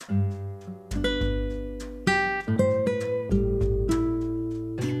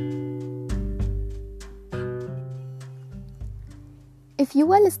If you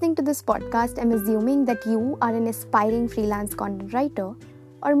are listening to this podcast, I'm assuming that you are an aspiring freelance content writer,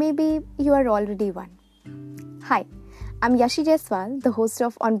 or maybe you are already one. Hi, I'm Yashi Jaiswal, the host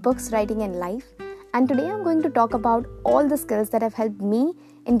of On Books, Writing and Life, and today I'm going to talk about all the skills that have helped me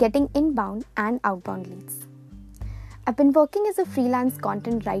in getting inbound and outbound leads. I've been working as a freelance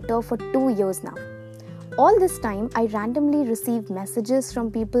content writer for 2 years now. All this time, I randomly receive messages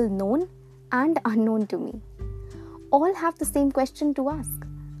from people known and unknown to me. All have the same question to ask: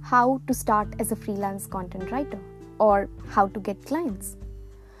 how to start as a freelance content writer, or how to get clients.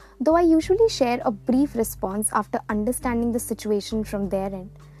 Though I usually share a brief response after understanding the situation from their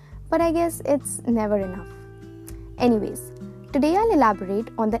end, but I guess it's never enough. Anyways, today I'll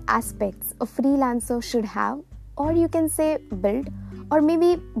elaborate on the aspects a freelancer should have, or you can say build, or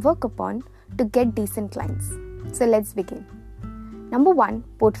maybe work upon to get decent clients. So let's begin. Number 1,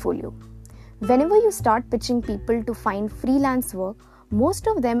 portfolio. Whenever you start pitching people to find freelance work, most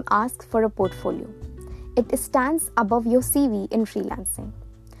of them ask for a portfolio. It stands above your CV in freelancing.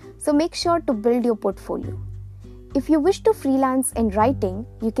 So make sure to build your portfolio. If you wish to freelance in writing,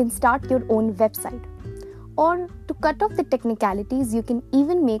 you can start your own website. Or to cut off the technicalities, you can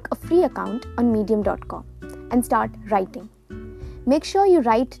even make a free account on medium.com and start writing. Make sure you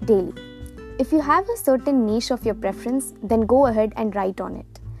write daily. If you have a certain niche of your preference, then go ahead and write on it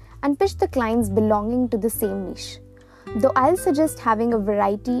and pitch the clients belonging to the same niche. Though I'll suggest having a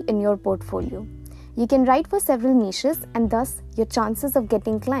variety in your portfolio. You can write for several niches and thus your chances of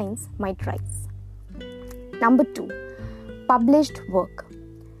getting clients might rise. Number 2, published work.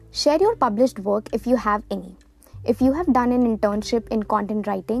 Share your published work if you have any. If you have done an internship in content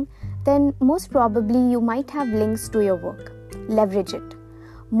writing, then most probably you might have links to your work. Leverage it.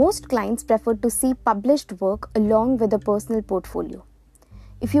 Most clients prefer to see published work along with a personal portfolio.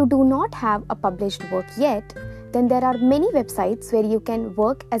 If you do not have a published work yet, then there are many websites where you can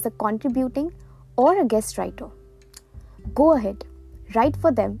work as a contributing or a guest writer. Go ahead, write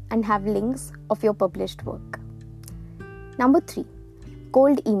for them and have links of your published work. Number 3,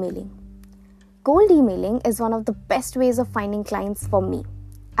 cold emailing. Cold emailing is one of the best ways of finding clients for me.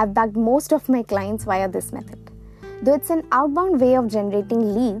 I've bagged most of my clients via this method. Though it's an outbound way of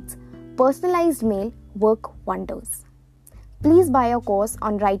generating leads, personalized mail work wonders. Please buy a course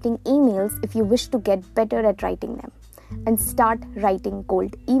on writing emails if you wish to get better at writing them, and start writing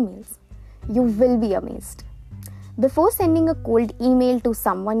cold emails. You will be amazed. Before sending a cold email to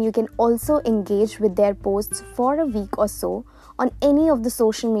someone, you can also engage with their posts for a week or so on any of the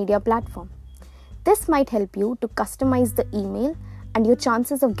social media platform. This might help you to customize the email and your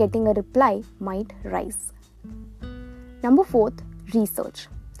chances of getting a reply might rise. Number 4, research.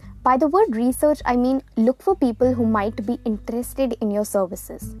 By the word research, I mean look for people who might be interested in your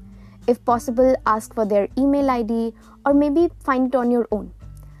services. If possible, ask for their email ID or maybe find it on your own.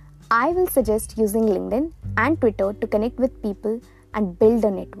 I will suggest using LinkedIn and Twitter to connect with people and build a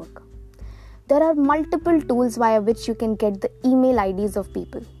network. There are multiple tools via which you can get the email IDs of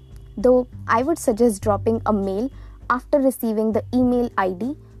people, though I would suggest dropping a mail after receiving the email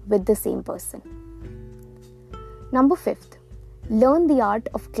ID with the same person. Number 5, learn the art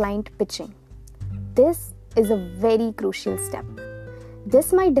of client pitching. This is a very crucial step.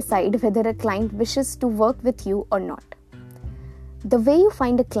 This might decide whether a client wishes to work with you or not. The way you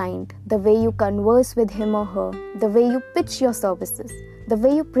find a client, the way you converse with him or her, the way you pitch your services, the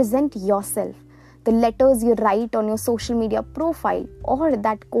way you present yourself, the letters you write on your social media profile or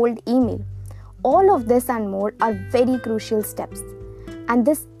that cold email, all of this and more are very crucial steps, and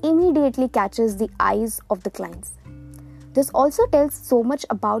this immediately catches the eyes of the clients. This also tells so much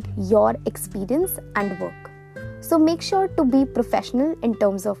about your experience and work. So make sure to be professional in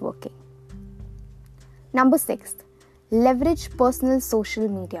terms of working. Number 6, leverage personal social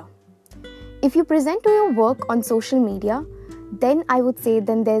media. If you present your work on social media, then I would say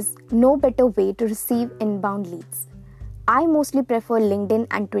there's no better way to receive inbound leads. I mostly prefer LinkedIn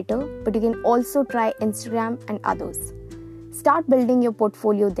and Twitter, but you can also try Instagram and others. Start building your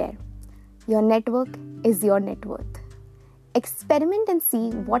portfolio there. Your network is your net worth. Experiment and see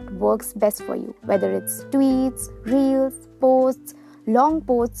what works best for you, whether it's tweets, reels, posts, long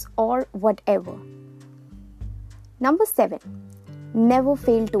posts, or whatever. Number 7, never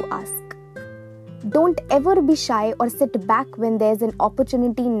fail to ask. Don't ever be shy or sit back when there's an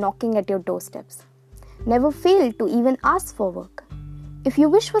opportunity knocking at your doorsteps. Never fail to even ask for work. If you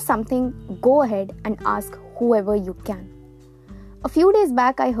wish for something, go ahead and ask whoever you can. A few days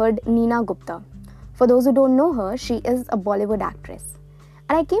back, I heard Neena Gupta. For those who don't know her, she is a Bollywood actress.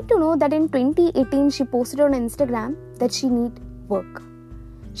 And I came to know that in 2018, she posted on Instagram that she needs work.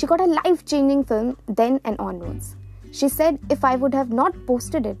 She got a life-changing film then and onwards. She said if I would have not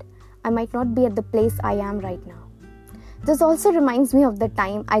posted it, I might not be at the place I am right now. This also reminds me of the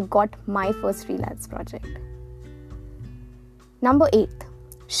time I got my first freelance project. Number 8.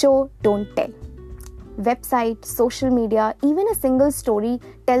 Show, don't tell. Website, social media, even a single story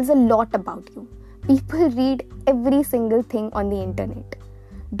tells a lot about you. People read every single thing on the internet.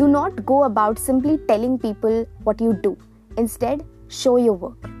 Do not go about simply telling people what you do. Instead, show your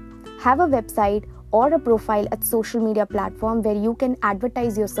work. Have a website or a profile at social media platform where you can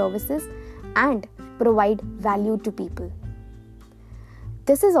advertise your services and provide value to people.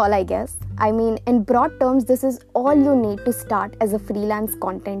 This is all, I guess. I mean, in broad terms, this is all you need to start as a freelance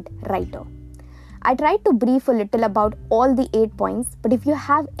content writer. I tried to brief a little about all the 8 points, but if you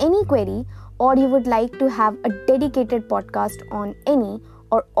have any query or you would like to have a dedicated podcast on any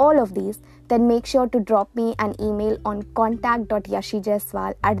or all of these, then make sure to drop me an email on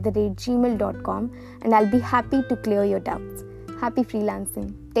contact.yashijaiswal@gmail.com and I'll be happy to clear your doubts. Happy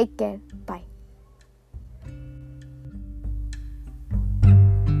freelancing. Take care.